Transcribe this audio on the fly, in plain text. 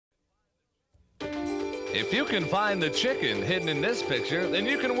If you can find the chicken hidden in this picture, then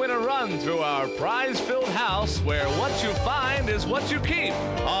you can win a run through our prize-filled house where what you find is what you keep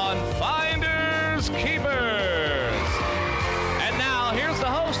on Finders Keepers. And now, here's the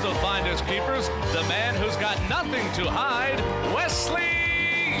host of Finders Keepers, the man who's got nothing to hide,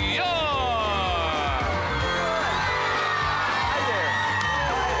 Wesley York. Hi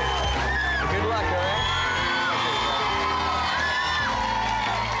there. Good luck, all right?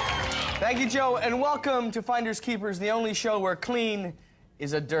 Thank you, Joe, and welcome to Finders Keepers, the only show where clean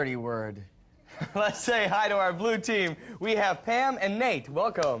is a dirty word. Let's say hi to our blue team. We have Pam and Nate.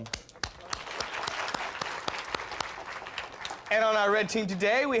 Welcome. And on our red team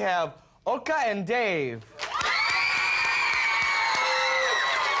today, we have Olka and Dave.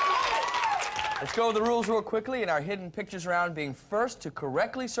 Let's go over the rules real quickly in our hidden pictures round. Being first to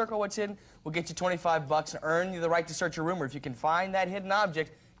correctly circle what's hidden will get you 25 bucks and earn you the right to search your room. Or if you can find that hidden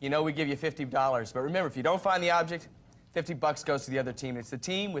object, you know we give you $50. But remember, if you don't find the object, 50 bucks goes to the other team. It's the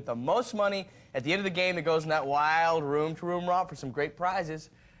team with the most money at the end of the game that goes in that wild room-to-room romp for some great prizes.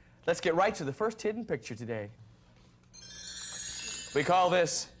 Let's get right to the first hidden picture today. We call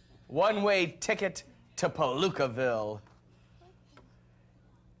this One-Way Ticket to Palookaville.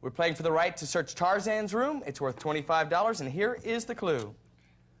 We're playing for the right to search Tarzan's room. It's worth $25, and here is the clue.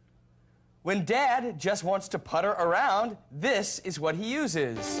 When Dad just wants to putter around, this is what he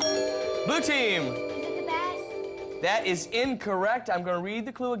uses. Blue team. Is it the bat? That is incorrect. I'm going to read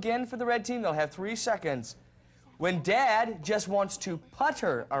the clue again for the red team. They'll have 3 seconds. When Dad just wants to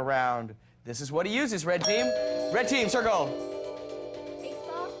putter around, this is what he uses, red team. Red team, circle.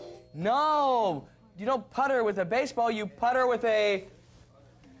 Baseball? No, you don't putter with a baseball. You putter with a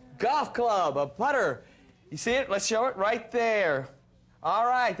golf club, a putter. You see it? Let's show it right there. All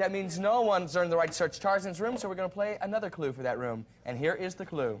right, that means no one's earned the right to search Tarzan's room, so we're going to play another clue for that room. And here is the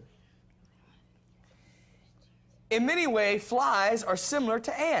clue. In many ways, flies are similar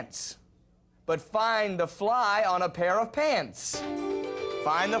to ants. But find the fly on a pair of pants.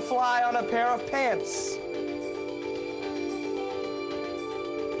 Find the fly on a pair of pants.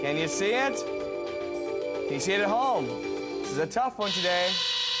 Can you see it? Can you see it at home? This is a tough one today.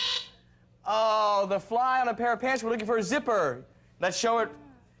 Oh, the fly on a pair of pants. We're looking for a zipper. Let's show it.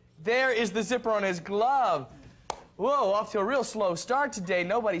 There is the zipper on his glove. Whoa, off to a real slow start today.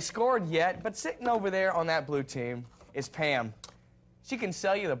 Nobody scored yet, but sitting over there on that blue team is Pam. She can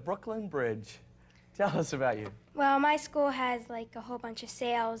sell you the Brooklyn Bridge. Tell us about you. Well, my school has like a whole bunch of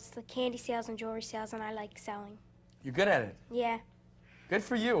sales, the candy sales and jewelry sales, and I like selling. You're good at it. Yeah. Good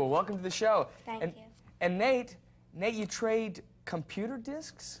for you. Well, welcome to the show. Thank you. And Nate, you trade computer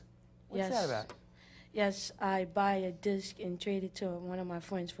discs? What's that about? Yes, I buy a disc and trade it to one of my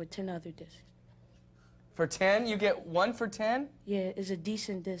friends for 10 other discs. For 10? You get 1 for 10? Yeah, it's a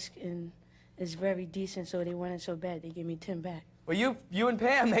decent disc and it's very decent, so they want it so bad they give me 10 back. Well, you and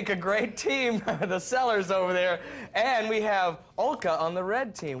Pam make a great team, the sellers over there. And we have Olka on the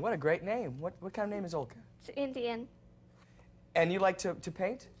red team. What a great name. What kind of name is Olka? It's Indian. And you like to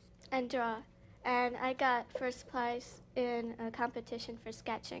paint? And draw. And I got first prize in a competition for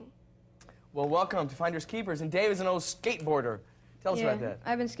sketching. Well, welcome to Finders Keepers. And Dave is an old skateboarder. Tell us about that.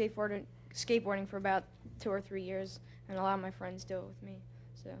 I've been skateboarding for about 2 or 3 years, and a lot of my friends do it with me,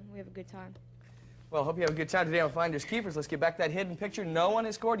 so we have a good time. Well, hope you have a good time today on Finders Keepers. Let's get back to that hidden picture. No one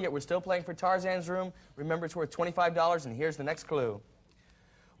has scored yet. We're still playing for Tarzan's room. Remember, it's worth $25, and here's the next clue.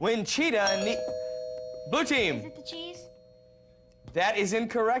 When Cheetah Blue team. Is it the cheese? That is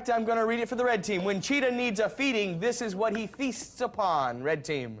incorrect. I'm going to read it for the red team. When Cheetah needs a feeding, this is what he feasts upon. Red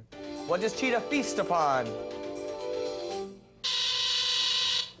team. What does Cheetah feast upon?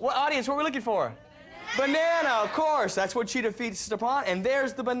 What audience? What are we looking for? Banana, of course. That's what Cheetah feasts upon. And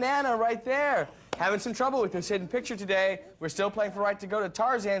there's the banana right there. Having some trouble with this hidden picture today. We're still playing for right to go to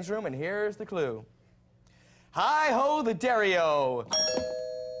Tarzan's room, and here's the clue. Hi-ho the Dario.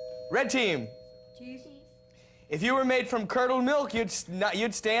 Red team. Cheese. If you were made from curdled milk, you'd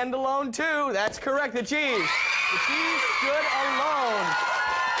stand alone too. That's correct, the cheese. The cheese stood alone.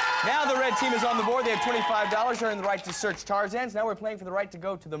 Now the red team is on the board. They have $25, earning the right to search Tarzan's. Now we're playing for the right to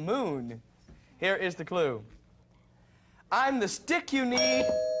go to the moon. Here is the clue. I'm the stick you need.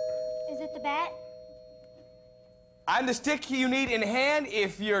 Is it the bat? I'm the stick you need in hand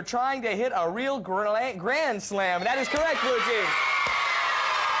if you're trying to hit a real grand slam. That is correct, blue team.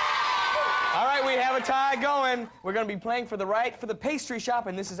 All right, we have a tie going. We're going to be playing for the right for the pastry shop,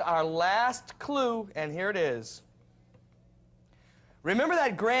 and this is our last clue, and here it is. Remember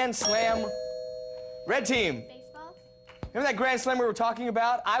that grand slam? Red team. Baseball? Remember that grand slam we were talking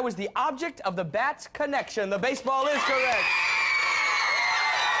about? I was the object of the bat's connection. The baseball is correct.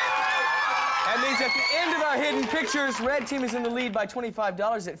 And the boys, at the end of our hidden pictures, red team is in the lead by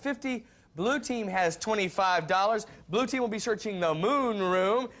 $25 at 50. Blue team has $25. Blue team will be searching the moon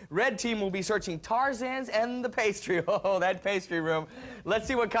room. Red team will be searching Tarzan's and the pastry. Oh, that pastry room. Let's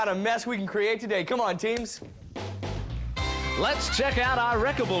see what kind of mess we can create today. Come on, teams. Let's check out our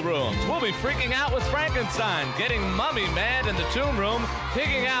wreckable rooms. We'll be freaking out with Frankenstein, getting mummy mad in the tomb room,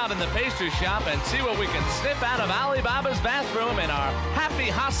 pigging out in the pastry shop, and see what we can snip out of Alibaba's bathroom in our happy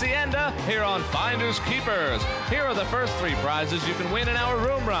hacienda here on Finders Keepers. Here are the first 3 prizes you can win in our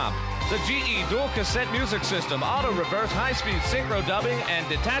room romp. The GE dual cassette music system, auto reverse, high-speed synchro dubbing, and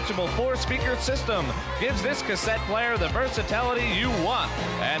detachable 4-speaker system gives this cassette player the versatility you want.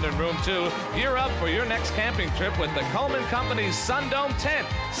 And in room 2, gear up for your next camping trip with the Coleman Company's Sundome tent,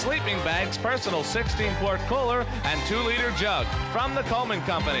 sleeping bags, personal 16-quart cooler, and 2-liter jug from the Coleman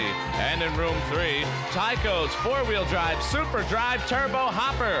Company. And in room 3, Tyco's 4-wheel drive Super Drive Turbo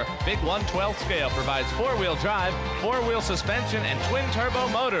Hopper. Big 1/12 scale provides 4-wheel drive, 4-wheel suspension, and twin-turbo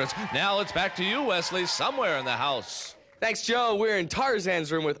motors. Now it's back to you, Wesley, somewhere in the house. Thanks, Joe. We're in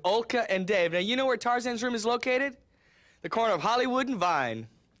Tarzan's room with Olka and Dave. Now, you know where Tarzan's room is located? The corner of Hollywood and Vine.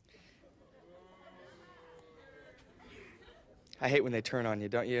 I hate when they turn on you,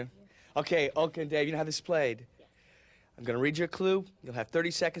 don't you? Okay, Olka and Dave, you know how this is played? I'm going to read you a clue. You'll have 30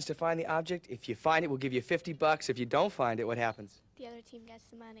 seconds to find the object. If you find it, we'll give you $50. If you don't find it, what happens? The other team gets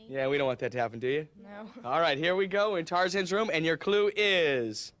the money. Yeah, we don't want that to happen, do you? No. All right, here we go. We're in Tarzan's room, and your clue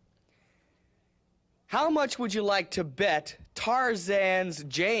is... How much would you like to bet Tarzan's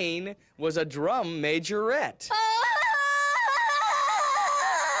Jane was a drum majorette?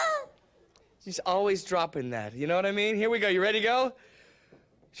 She's always dropping that, you know what I mean? Here we go, you ready to go?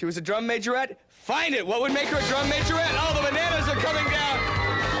 She was a drum majorette? Find it! What would make her a drum majorette? Oh, the bananas are coming down!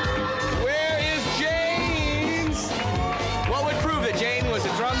 Where is Jane's? What would prove that Jane was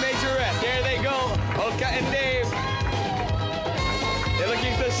a drum majorette? There they go, Olka and Dave. They're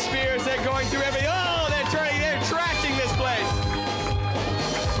looking at the spears, they're going through every... Oh, they're trashing this place.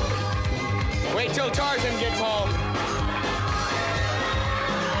 Wait till Tarzan gets home.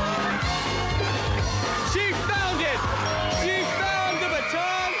 She found it! She found the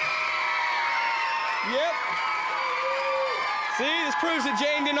baton! Yep. See, this proves that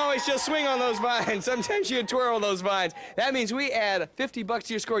Jane didn't always just swing on those vines. Sometimes she would twirl those vines. That means we add $50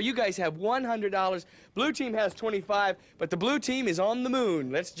 to your score. You guys have $100. Blue team has 25, but the blue team is on the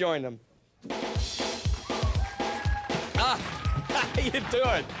moon. Let's join them. How you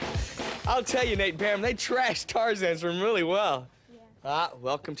doing? I'll tell you, Nate Bam, they trashed Tarzan's room really well. Yeah.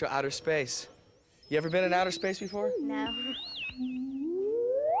 Welcome to outer space. You ever been in outer space before? No.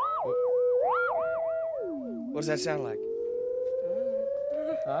 What does that sound like?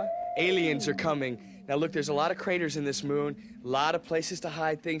 Huh? Aliens are coming. Now look, there's a lot of craters in this moon, a lot of places to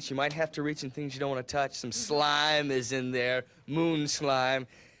hide things. You might have to reach in things you don't want to touch. Some slime is in there, moon slime.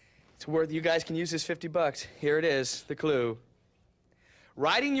 It's worth, you guys can use this $50. Here it is, the clue.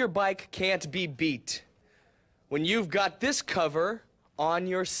 Riding your bike can't be beat when you've got this cover on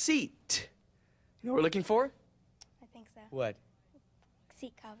your seat. You know what we're looking for? I think so. What?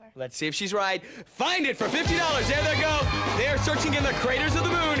 Seat cover. Let's see if she's right. Find it for $50. There they go. They are searching in the craters of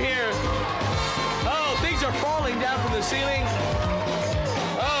the moon here. Oh, things are falling down from the ceiling.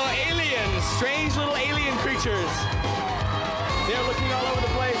 Oh, aliens. Strange little alien creatures. They're looking all over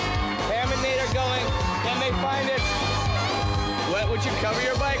the place. Pam and Nate are going. Can they find it? What would you cover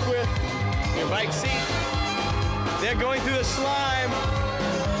your bike with? Your bike seat. They're going through the slime.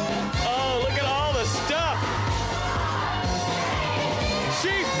 Oh, look at all the stuff.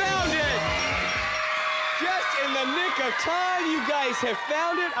 She found it! Just in the nick of time, you guys have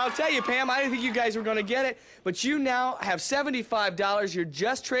found it. I'll tell you, Pam, I didn't think you guys were going to get it, but you now have $75. You're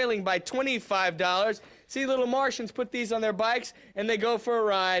just trailing by $25. See, little Martians put these on their bikes, and they go for a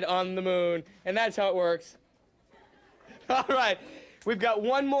ride on the moon, and that's how it works. All right, we've got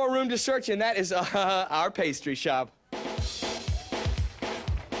one more room to search, and that is our pastry shop.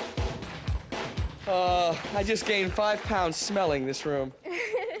 I just gained 5 pounds smelling this room.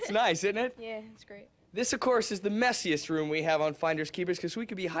 It's nice, isn't it? Yeah, it's great. This, of course, is the messiest room we have on Finders Keepers because we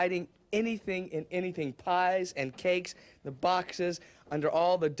could be hiding anything and anything, pies and cakes, the boxes, under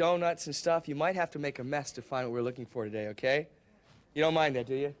all the donuts and stuff. You might have to make a mess to find what we're looking for today, okay? You don't mind that,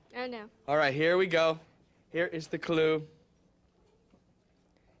 do you? Oh, no. All right, here we go. Here is the clue.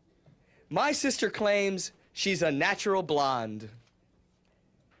 My sister claims she's a natural blonde.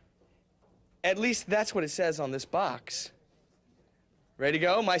 At least that's what it says on this box. Ready to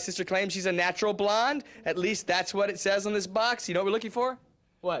go? My sister claims she's a natural blonde. At least that's what it says on this box. You know what we're looking for?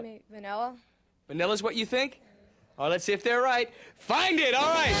 What? Vanilla? Vanilla's what you think? Oh, let's see if they're right. Find it!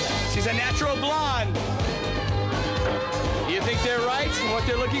 All right. She's a natural blonde. You think they're right in what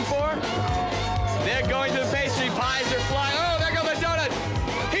they're looking for? They're going to the pastry. Pies are flying. Oh, there goes the donut.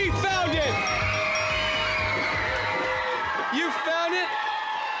 He found it. You found it?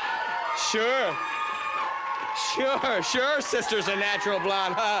 Sure. Sure, sister's a natural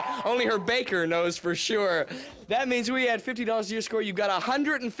blonde. Only her baker knows for sure. That means we had $50 to your score. You've got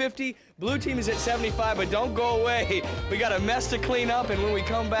 150. Blue team is at 75, but don't go away. We got a mess to clean up, and when we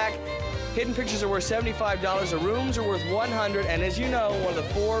come back, hidden pictures are worth $75. The rooms are worth $100, and as you know, one of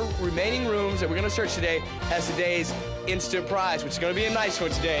the 4 remaining rooms that we're going to search today has today's instant prize, which is going to be a nice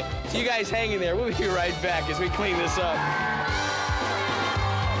one today. So you guys hang in there. We'll be right back as we clean this up.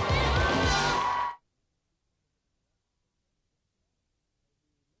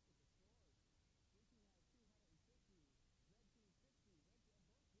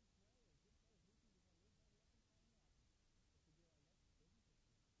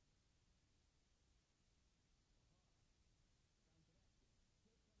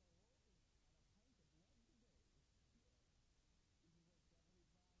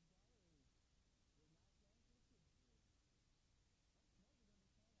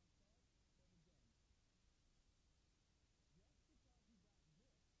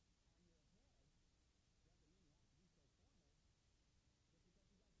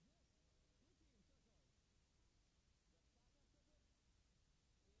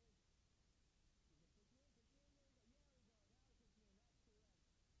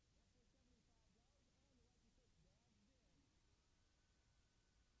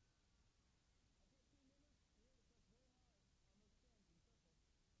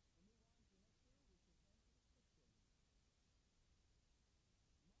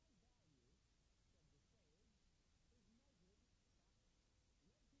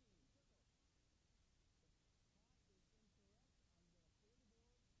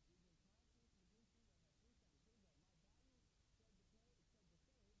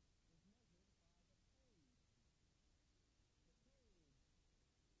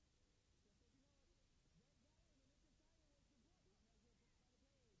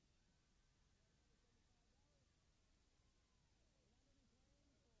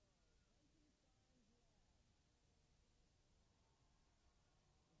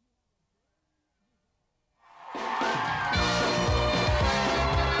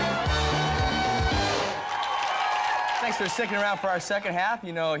 Thanks for sticking around for our second half.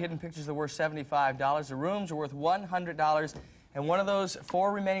 You know, hidden pictures are worth $75. The rooms are worth $100. And one of those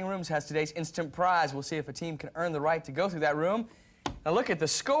 4 remaining rooms has today's instant prize. We'll see if a team can earn the right to go through that room. Now look at the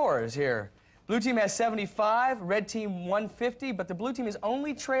scores here. Blue team has 75, red team 150, but the blue team is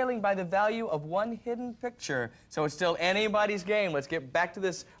only trailing by the value of 1 hidden picture. So it's still anybody's game. Let's get back to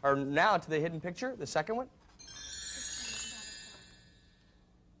this, or now to the hidden picture, the second one.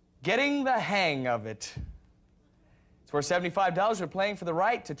 Getting the hang of it. It's worth $75. We're playing for the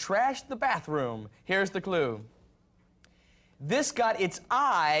right to trash the bathroom. Here's the clue. This got its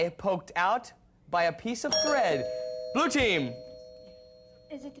eye poked out by a piece of thread. Blue team.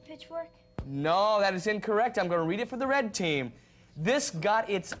 Is it the pitchfork? No, that is incorrect. I'm going to read it for the red team. This got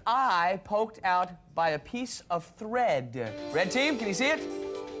its eye poked out by a piece of thread. Red team, can you see it?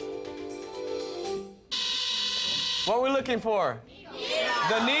 What we're looking for?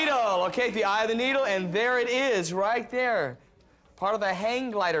 The needle. Okay, the eye of the needle, and there it is, right there. Part of the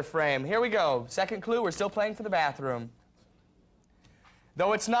hang glider frame. Here we go. Second clue, we're still playing for the bathroom.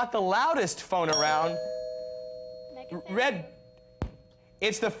 Though it's not the loudest phone around, red,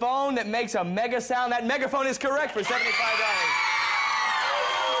 it's the phone that makes a mega sound. That megaphone is correct for $75.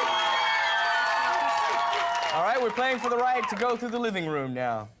 All right, we're playing for the right to go through the living room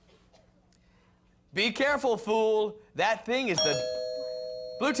now. Be careful, fool. That thing is the...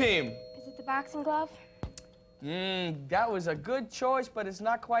 Blue team. Is it the boxing glove? That was a good choice, but it's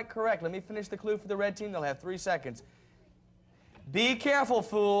not quite correct. Let me finish the clue for the red team. They'll have 3 seconds. Be careful,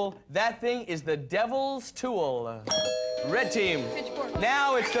 fool. That thing is the devil's tool. Red team. Pitchfork.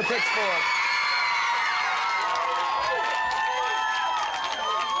 Now it's the pitchfork.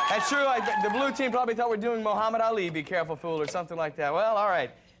 That's true. The blue team probably thought we're doing Muhammad Ali, be careful, fool, or something like that. Well, all right.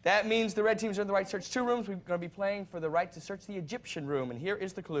 That means the red teams are in the right to search 2 rooms. We're going to be playing for the right to search the Egyptian room, and here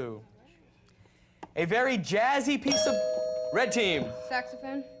is the clue. A very jazzy piece of... Red team.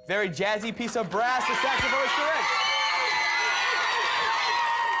 Saxophone. Very jazzy piece of brass. The saxophone is correct.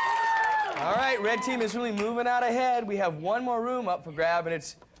 All right, red team is really moving out ahead. We have 1 more room up for grab, and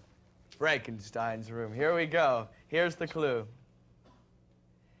it's Frankenstein's room. Here we go. Here's the clue.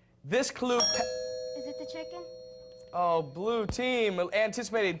 This clue... Is it the chicken? Oh, blue team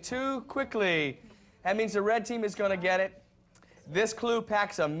anticipated too quickly. That means the red team is going to get it. This clue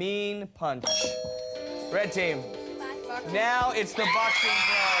packs a mean punch. Red team. Now it's the boxing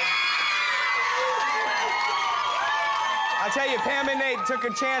glove. I'll tell you, Pam and Nate took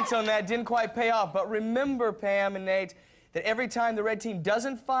a chance on that, didn't quite pay off. But remember, Pam and Nate, that every time the red team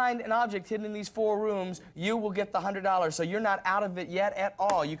doesn't find an object hidden in these 4 rooms, you will get the $100. So you're not out of it yet at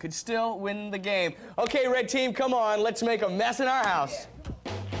all. You could still win the game. Okay, red team, come on. Let's make a mess in our house.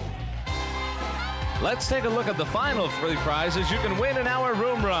 Let's take a look at the final 3 prizes you can win in our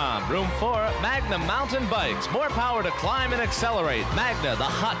room run. Room 4, Magna Mountain Bikes. More power to climb and accelerate. Magna, the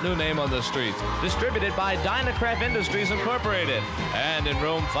hot new name on the streets. Distributed by Dynacraft Industries Incorporated. And in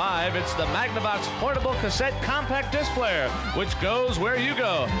room 5, it's the Magnavox Portable Cassette Compact Disc Player, which goes where you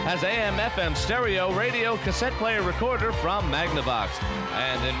go. Has AM, FM, stereo, radio, cassette player recorder from Magnavox.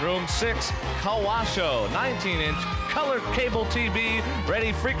 And in room 6, Kawasho, 19-inch color cable TV,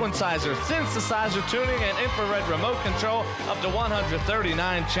 ready frequencer, synthesizer tuning, and infrared remote control up to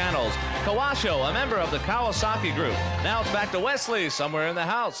 139 channels. Kawasho, a member of the Kawasaki Group. Now it's back to Wesley, somewhere in the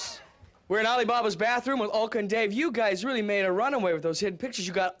house. We're in Alibaba's bathroom with Olka and Dave. You guys really made a runaway with those hidden pictures.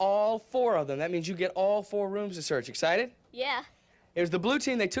 You got all 4 of them. That means you get all 4 rooms to search. Excited? Yeah. It was the blue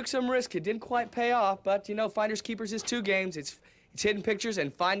team. They took some risk. It didn't quite pay off, but you know, Finders Keepers is 2 games. It's hidden pictures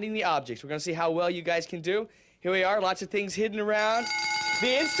and finding the objects. We're gonna see how well you guys can do. Here we are, lots of things hidden around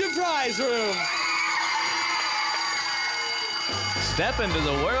the instant prize room. Step into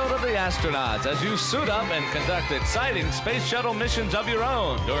the world of the astronauts as you suit up and conduct exciting space shuttle missions of your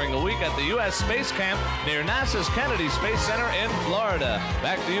own during a week at the U.S. Space Camp near NASA's Kennedy Space Center in Florida.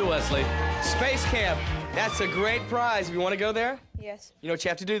 Back to you, Wesley. Space Camp. That's a great prize. If you want to go there? Yes. You know what you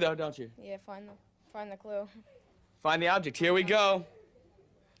have to do, though, don't you? Yeah, find the clue. Find the object. Here we go.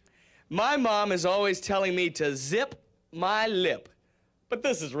 My mom is always telling me to zip my lip, but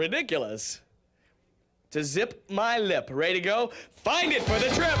this is ridiculous. To zip my lip. Ready to go? Find it for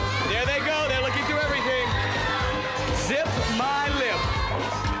the trip. There they go. They're looking through everything. Zip my lip.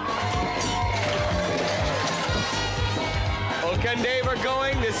 Olka and Dave are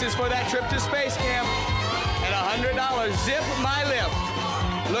going. This is for that trip to Space Camp. And $100. Zip my lip.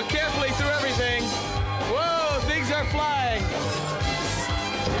 Look carefully through everything. Whoa, things are flying.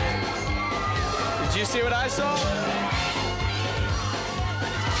 Did you see what I saw?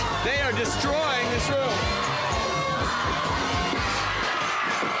 They are destroying this room.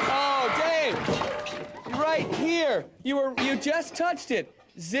 Oh, Dave, right here. You just touched it.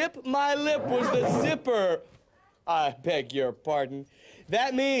 Zip my lip was the zipper. I beg your pardon.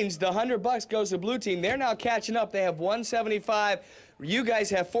 That means the $100 goes to the blue team. They're now catching up. They have 175. You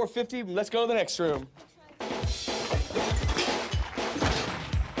guys have 450. Let's go to the next room.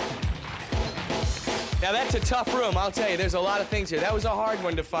 Now, that's a tough room, I'll tell you. There's a lot of things here. That was a hard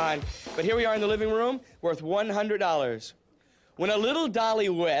one to find. But here we are in the living room, worth $100. When a little dolly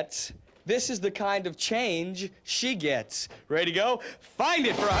wets, this is the kind of change she gets. Ready to go? Find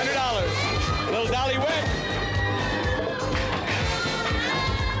it for $100. Little dolly wet.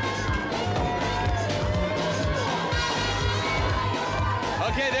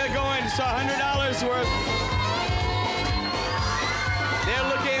 Okay, they're going. So $100 worth. They're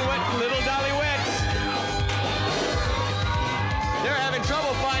looking what little dolly wets. They're having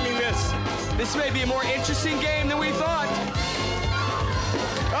trouble finding this. This may be a more interesting game than we thought.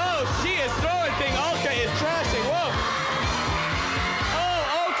 Oh, she is throwing things. Olka is trashing. Whoa. Oh,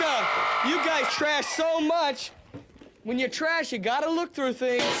 Olka, you guys trash so much. When you trash, you gotta look through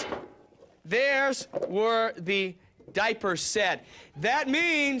things. Theirs were the diaper set. That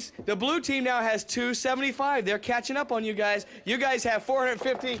means the blue team now has 275. They're catching up on you guys. You guys have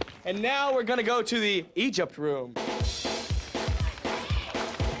 450, and now we're gonna go to the Egypt room.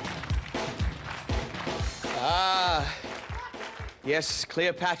 Yes,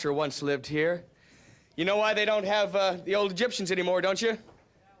 Cleopatra once lived here. You know why they don't have the old Egyptians anymore, don't you?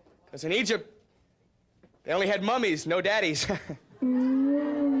 Because in Egypt, they only had mummies, no daddies.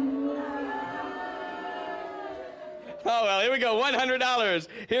 Oh, well, here we go, $100.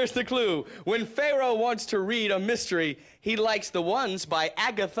 Here's the clue. When Pharaoh wants to read a mystery, he likes the ones by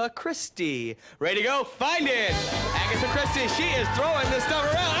Agatha Christie. Ready to go? Find it! Agatha Christie, she is throwing this stuff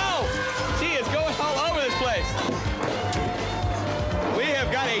around. Oh! She is going all over this place. We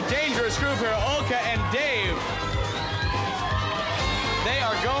have got a dangerous group here, Olka and Dave. They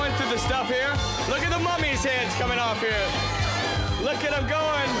are going through the stuff here. Look at the mummy's heads coming off here. Look at them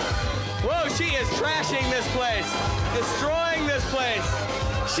going. Whoa, she is trashing this place, destroying this place.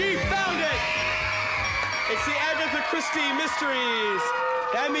 She found it. It's the Agatha Christie Mysteries.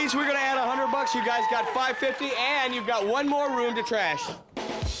 That means we're gonna add $100. You guys got $550, and you've got one more room to trash.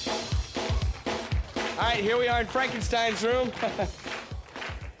 All right, here we are in Frankenstein's room.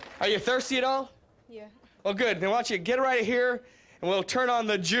 Are you thirsty at all? Yeah. Well, good. Then why don't you get right here, and we'll turn on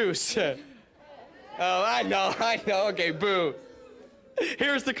the juice. Oh, I know. Okay, boo.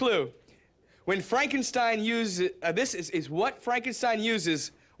 Here's the clue. When Frankenstein uses, this is what Frankenstein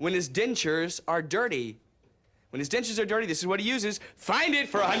uses when his dentures are dirty. When his dentures are dirty, this is what he uses. Find it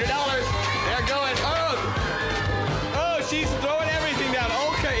for $100. They're going. Oh, she's throwing everything down.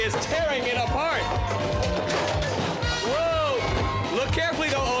 Olka is tearing it apart. Whoa. Look carefully,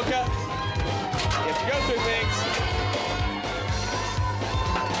 though, Olka. You have to go through things.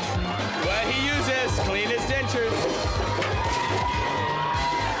 What he uses, clean his dentures.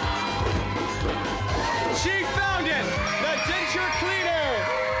 She found it, the denture cleaner.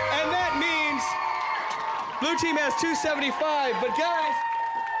 And that means blue team has 275, but guys,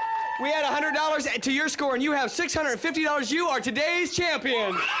 we had $100 to your score, and you have $650. You are today's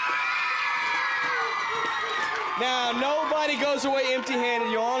champion. Now, nobody goes away empty-handed.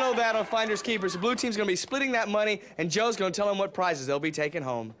 You all know that on Finders Keepers. The blue team's going to be splitting that money, and Joe's going to tell them what prizes they'll be taking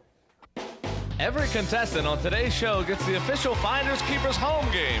home. Every contestant on today's show gets the official Finders Keepers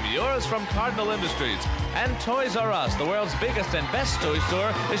home game, yours from Cardinal Industries. And Toys R Us, the world's biggest and best toy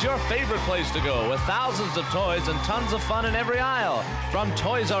store, is your favorite place to go, with thousands of toys and tons of fun in every aisle. From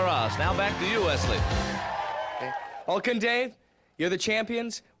Toys R Us, now back to you, Wesley. Okay. Olka and Dave, you're the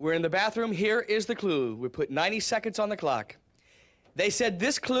champions. We're in the bathroom. Here is the clue. We put 90 seconds on the clock. They said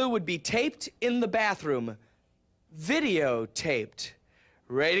this clue would be taped in the bathroom. Videotaped.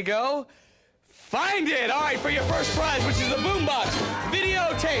 Ready to go? Find it! All right, for your first prize, which is the boombox.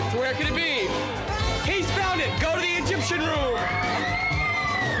 Videotaped. Where could it be? He's found it. Go to the Egyptian room.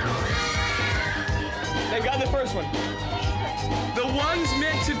 They've got the first one. The one's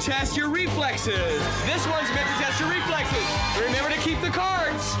meant to test your reflexes. This one's meant to test your reflexes. Remember to keep the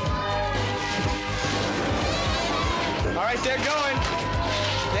cards. All right, they're going.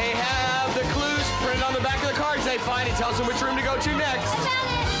 They have the clues printed on the back of the cards they find. It tells them which room to go to next.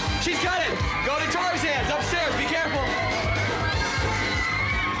 She's got it. Go to Tarzan's upstairs. Be careful.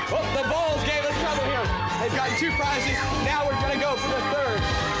 Oh, the balls gave us trouble here. They've gotten 2 prizes. Now we're going to go for the third.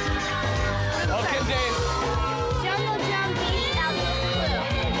 Okay, Dave. Jungle drum beats out the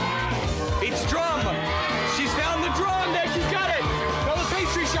clue. It's drum. She's found the drum. There, she's got it. Go to the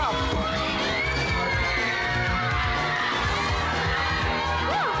pastry shop.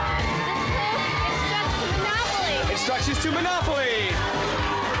 Woo! This clue, instructions to Monopoly. Instructions to Monopoly.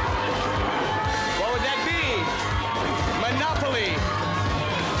 What would that be? Monopoly.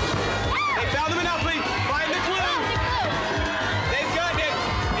 They found the Monopoly. Find the clue. They've gotten it.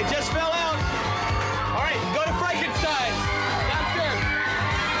 It just fell out. All right, go to Frankenstein. Downstairs.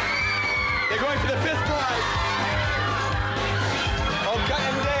 They're going for the 5th prize. Oh, Cut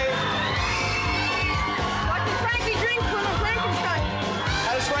and Dave. What does Frankie drink from a Frankenstein?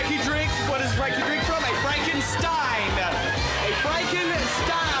 How does Frankie drink? What does Frankie drink from? A Frankenstein. A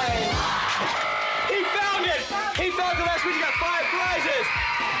Frankenstein. He found it. He found it last week. He got 5 prizes.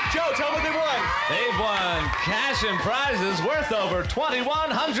 Joe, tell them what they won. They've won cash and prizes worth over $2,100.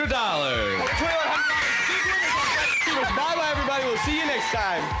 $2,100. Big winners. Bye-bye, everybody. We'll see you next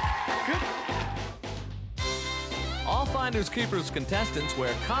time. Good. All Finders Keepers contestants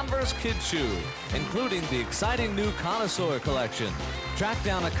wear Converse Kid shoes, including the exciting new Connoisseur collection. Track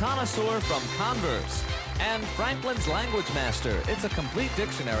down a connoisseur from Converse. And Franklin's Language Master. It's a complete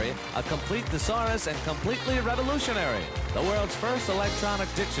dictionary, a complete thesaurus, and completely revolutionary. The world's first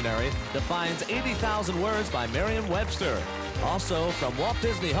electronic dictionary defines 80,000 words by Merriam-Webster. Also, from Walt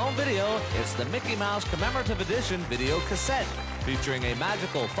Disney Home Video, it's the Mickey Mouse Commemorative Edition video cassette, featuring a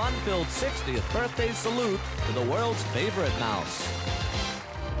magical, fun-filled 60th birthday salute to the world's favorite mouse.